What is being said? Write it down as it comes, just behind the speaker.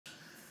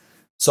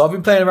So I've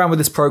been playing around with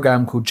this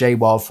program called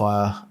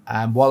JWildfire,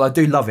 and while I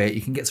do love it,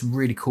 you can get some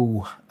really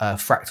cool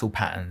fractal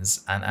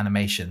patterns and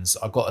animations.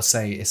 I've got to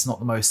say, it's not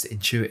the most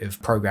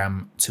intuitive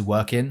program to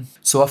work in.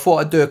 So I thought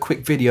I'd do a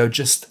quick video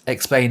just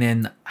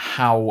explaining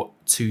how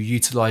to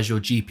utilize your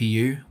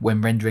GPU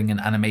when rendering an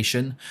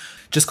animation,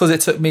 just because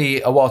it took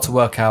me a while to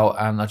work out,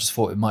 and I just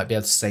thought it might be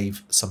able to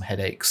save some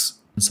headaches.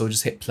 And so we'll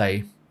just hit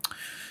play.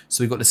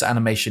 So we've got this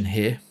animation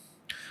here.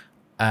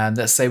 And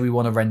let's say we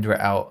want to render it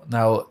out.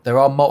 Now, there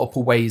are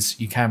multiple ways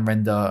you can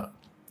render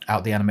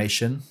out the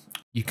animation.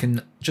 You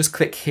can just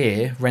click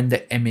here,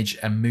 render image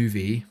and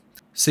movie.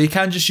 So you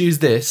can just use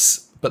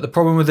this, but the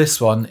problem with this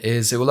one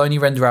is it will only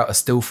render out a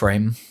still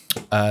frame.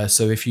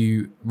 So if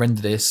you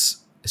render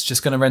this, it's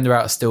just going to render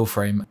out a still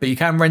frame. But you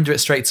can render it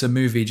straight to a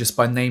movie just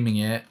by naming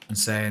it and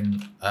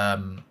saying, I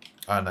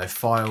don't know,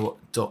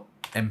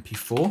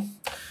 file.mp4.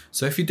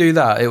 So if you do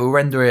that, it will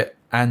render it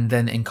and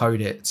then encode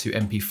it to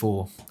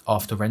MP4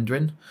 after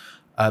rendering.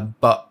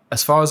 But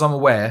as far as I'm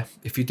aware,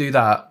 if you do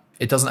that,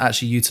 it doesn't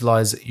actually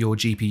utilize your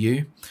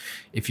GPU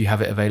if you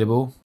have it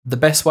available. The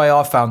best way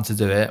I've found to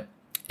do it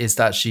is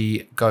to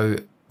actually go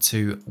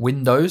to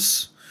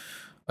Windows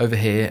over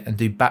here and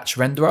do Batch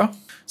Renderer.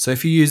 So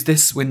if you use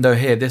this window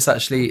here, this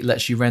actually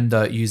lets you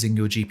render using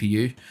your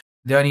GPU.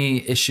 The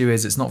only issue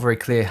is it's not very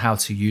clear how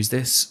to use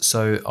this,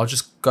 so I'll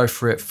just go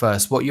through it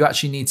first. What you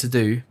actually need to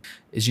do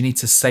is you need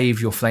to save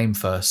your flame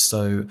first.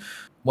 So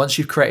once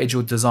you've created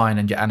your design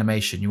and your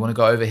animation, you want to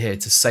go over here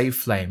to save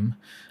flame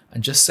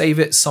and just save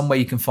it somewhere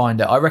you can find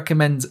it. I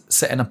recommend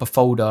setting up a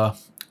folder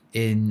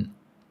in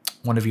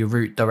one of your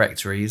root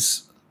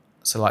directories.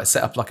 So like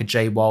set up like a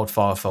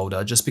JWildfire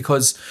folder, just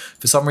because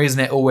for some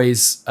reason it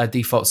always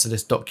defaults to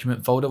this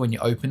document folder when you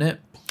open it.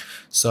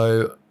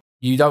 So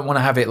you don't want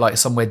to have it like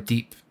somewhere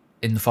deep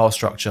in the file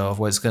structure,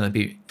 where it's going to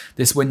be,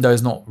 this window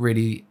is not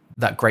really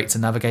that great to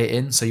navigate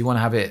in, so you want to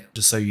have it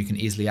just so you can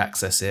easily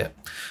access it.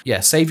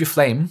 Yeah, save your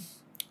flame.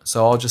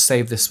 So I'll just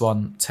save this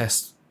one,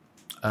 test,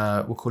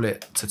 we'll call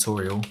it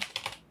tutorial.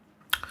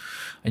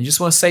 And you just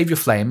want to save your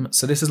flame.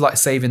 So this is like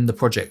saving the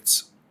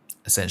project,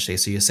 essentially.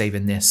 So you're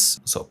saving this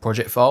sort of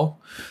project file.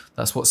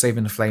 That's what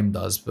saving the flame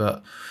does.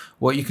 But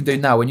what you can do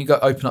now, when you go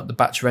open up the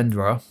batch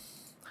renderer,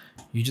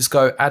 you just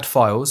go add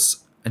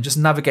files and just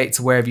navigate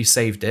to wherever you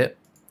saved it.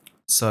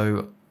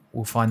 So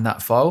we'll find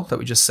that file that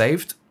we just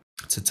saved,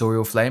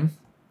 tutorial flame.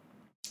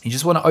 You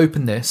just want to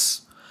open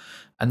this,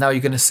 and now you're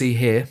going to see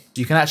here,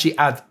 you can actually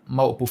add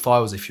multiple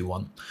files if you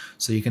want.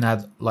 So you can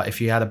add, like if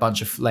you had a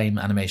bunch of flame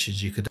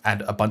animations, you could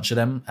add a bunch of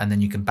them and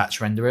then you can batch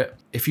render it.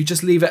 If you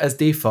just leave it as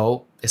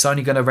default, it's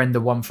only going to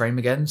render one frame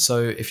again. So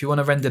if you want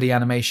to render the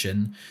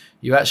animation,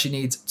 you actually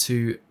need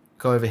to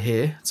go over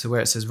here to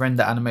where it says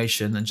render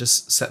animation and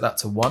just set that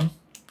to 1.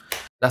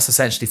 That's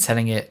essentially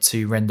telling it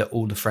to render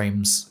all the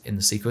frames in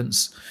the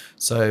sequence.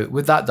 So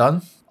with that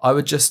done, I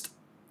would just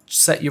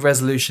set your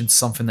resolution to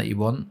something that you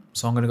want.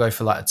 So I'm going to go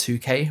for like a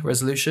 2K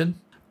resolution,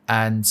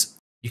 and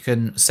you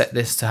can set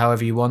this to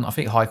however you want. I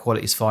think high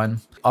quality is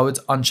fine. I would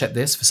uncheck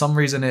this. For some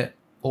reason, it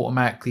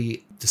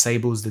automatically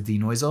disables the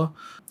denoiser.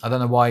 I don't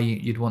know why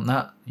you'd want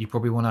that. You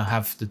probably want to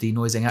have the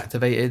denoising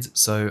activated.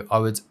 So I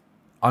would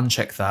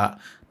uncheck that,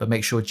 but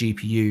make sure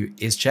GPU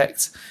is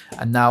checked.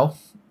 And now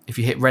if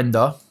you hit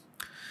render,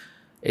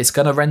 it's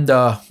going to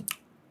render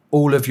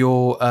all of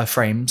your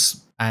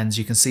frames, and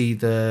you can see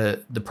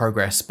the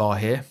progress bar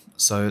here.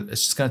 So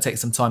it's just going to take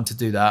some time to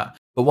do that.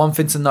 But one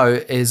thing to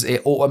note is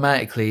it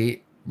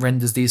automatically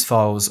renders these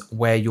files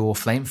where your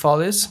flame file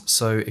is.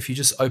 So if you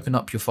just open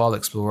up your file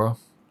explorer,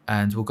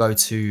 and we'll go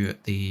to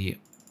the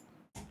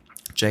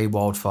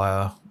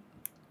JWildfire,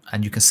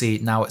 and you can see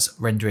now it's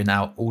rendering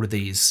out all of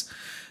these,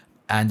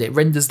 and it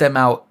renders them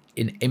out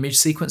in image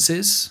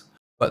sequences.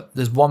 But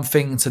there's one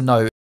thing to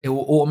note. It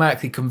will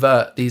automatically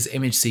convert these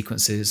image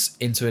sequences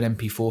into an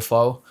MP4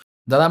 file.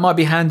 Now that might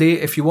be handy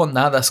if you want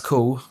that, that's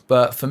cool.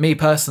 But for me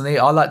personally,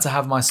 I like to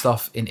have my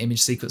stuff in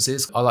image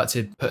sequences. I like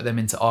to put them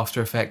into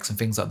After Effects and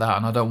things like that,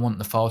 and I don't want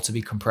the file to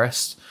be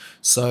compressed.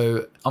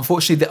 So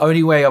unfortunately, the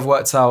only way I've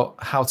worked out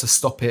how to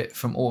stop it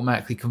from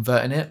automatically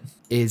converting it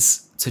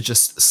is to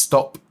just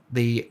stop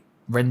the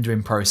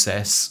rendering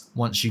process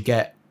once you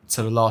get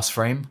to the last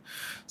frame.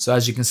 So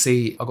as you can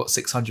see, I've got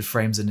 600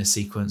 frames in this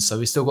sequence, so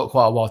we've still got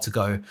quite a while to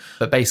go.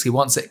 But basically,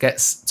 once it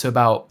gets to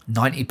about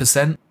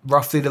 90%,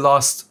 roughly the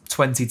last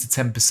 20 to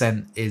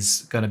 10%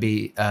 is going to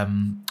be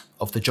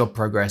of the job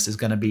progress is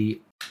going to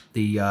be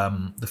the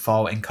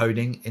file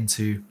encoding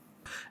into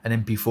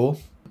an MP4.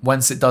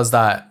 Once it does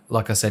that,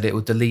 like I said, it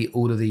will delete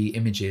all of the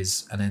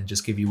images and then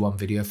just give you one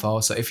video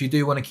file. So if you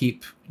do want to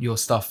keep your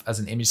stuff as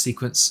an image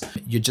sequence,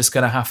 you're just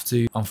going to have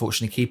to,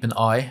 unfortunately, keep an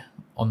eye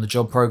on the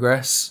job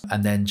progress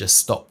and then just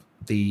stop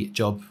the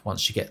job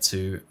once you get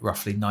to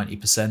roughly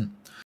 90%.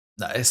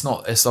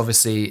 It's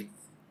obviously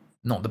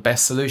not the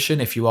best solution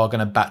if you are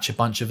going to batch a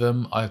bunch of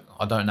them. I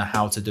don't know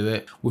how to do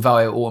it without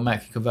it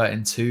automatically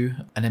converting to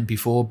an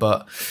MP4,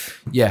 but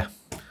yeah,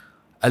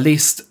 at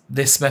least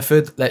this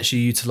method lets you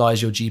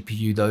utilize your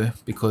GPU though,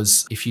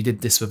 because if you did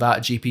this without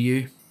a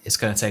GPU, it's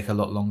going to take a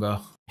lot longer.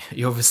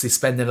 you're obviously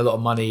spending a lot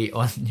of money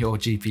on your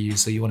GPU,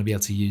 so you want to be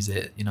able to use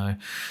it, you know.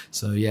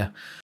 So yeah.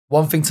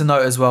 One thing to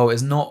note as well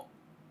is not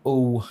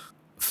all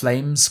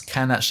flames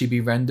can actually be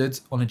rendered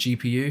on a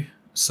GPU.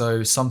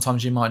 So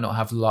sometimes you might not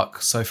have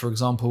luck. So for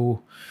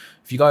example,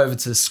 if you go over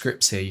to the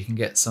scripts here, you can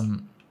get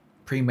some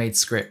pre-made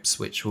scripts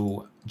which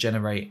will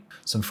generate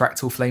some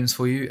fractal flames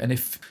for you. And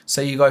if,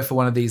 say you go for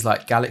one of these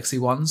like galaxy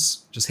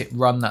ones, just hit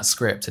run that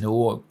script and it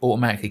will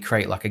automatically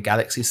create like a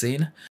galaxy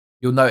scene.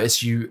 You'll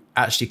notice you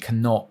actually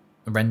cannot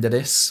render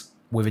this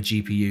with a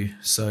GPU.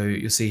 So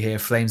you'll see here,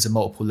 flames of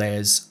multiple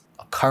layers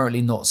are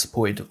currently not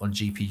supported on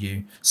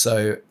GPU.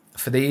 So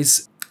for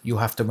these, you'll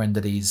have to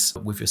render these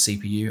with your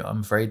CPU, I'm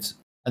afraid.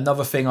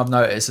 Another thing I've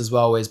noticed as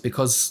well is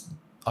because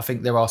I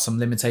think there are some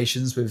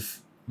limitations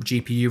with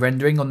GPU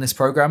rendering on this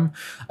program,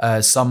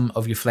 some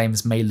of your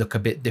flames may look a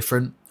bit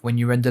different when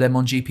you render them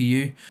on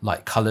GPU,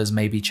 like colors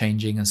may be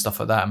changing and stuff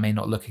like that. It may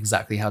not look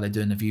exactly how they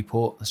do in the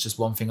viewport. That's just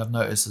one thing I've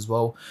noticed as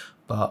well,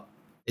 but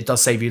it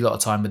does save you a lot of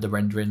time with the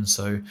rendering.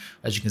 So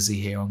as you can see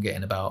here, I'm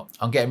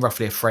getting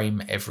roughly a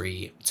frame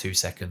every 2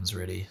 seconds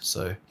really.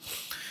 So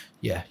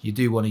yeah, you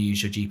do want to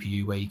use your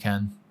GPU where you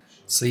can.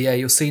 So yeah,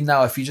 you'll see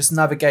now if you just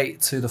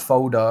navigate to the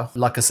folder,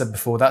 like I said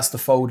before, that's the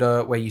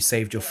folder where you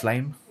saved your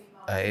flame.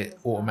 It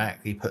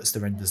automatically puts the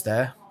renders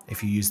there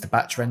if you use the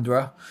batch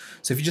renderer.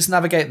 So if you just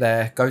navigate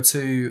there, go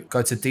to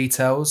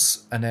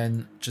details and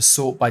then just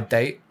sort by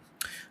date.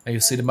 And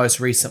you'll see the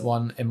most recent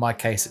one. In my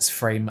case, it's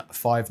frame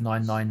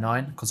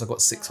 5999 because I've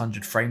got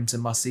 600 frames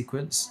in my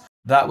sequence.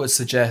 That would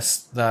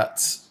suggest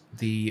that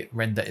the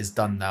render is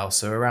done now.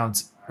 So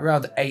around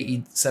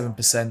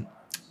 87%.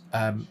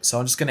 So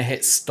I'm just going to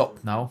hit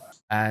stop now,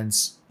 and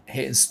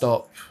hitting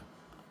stop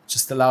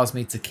just allows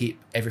me to keep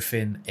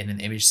everything in an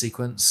image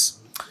sequence.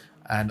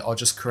 And I'll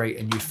just create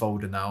a new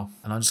folder now.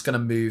 And I'm just going to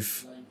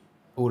move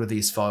all of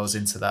these files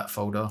into that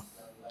folder.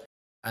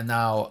 And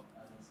now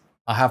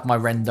I have my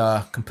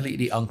render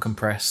completely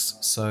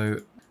uncompressed.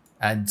 So,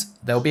 and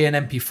there'll be an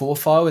MP4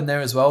 file in there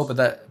as well, but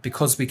that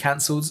because we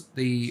cancelled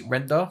the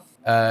render,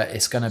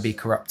 it's going to be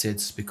corrupted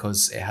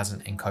because it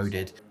hasn't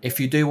encoded. If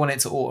you do want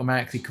it to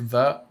automatically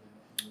convert,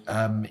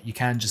 you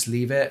can just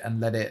leave it and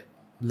let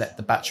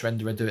the batch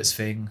renderer do its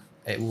thing.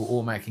 It will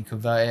automatically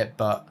convert it,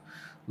 but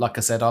like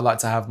I said, I like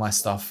to have my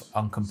stuff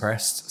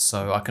uncompressed,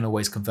 so I can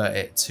always convert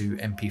it to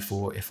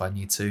MP4 if I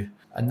need to.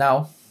 And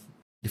now,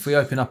 if we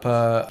open up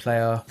a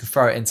player, you can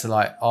throw it into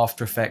like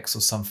After Effects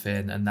or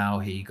something, and now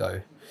here you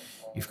go.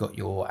 You've got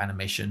your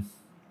animation.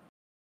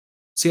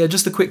 So yeah,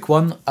 just a quick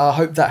one. I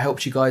hope that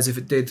helped you guys. If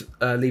it did,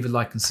 leave a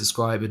like and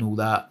subscribe and all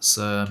that.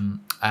 So,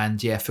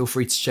 and yeah, feel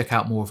free to check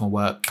out more of my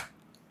work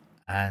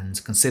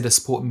and consider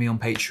supporting me on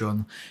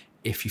Patreon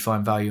if you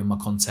find value in my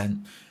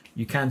content.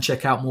 You can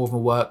check out more of my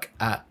work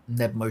at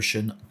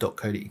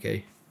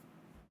nebmotion.co.uk.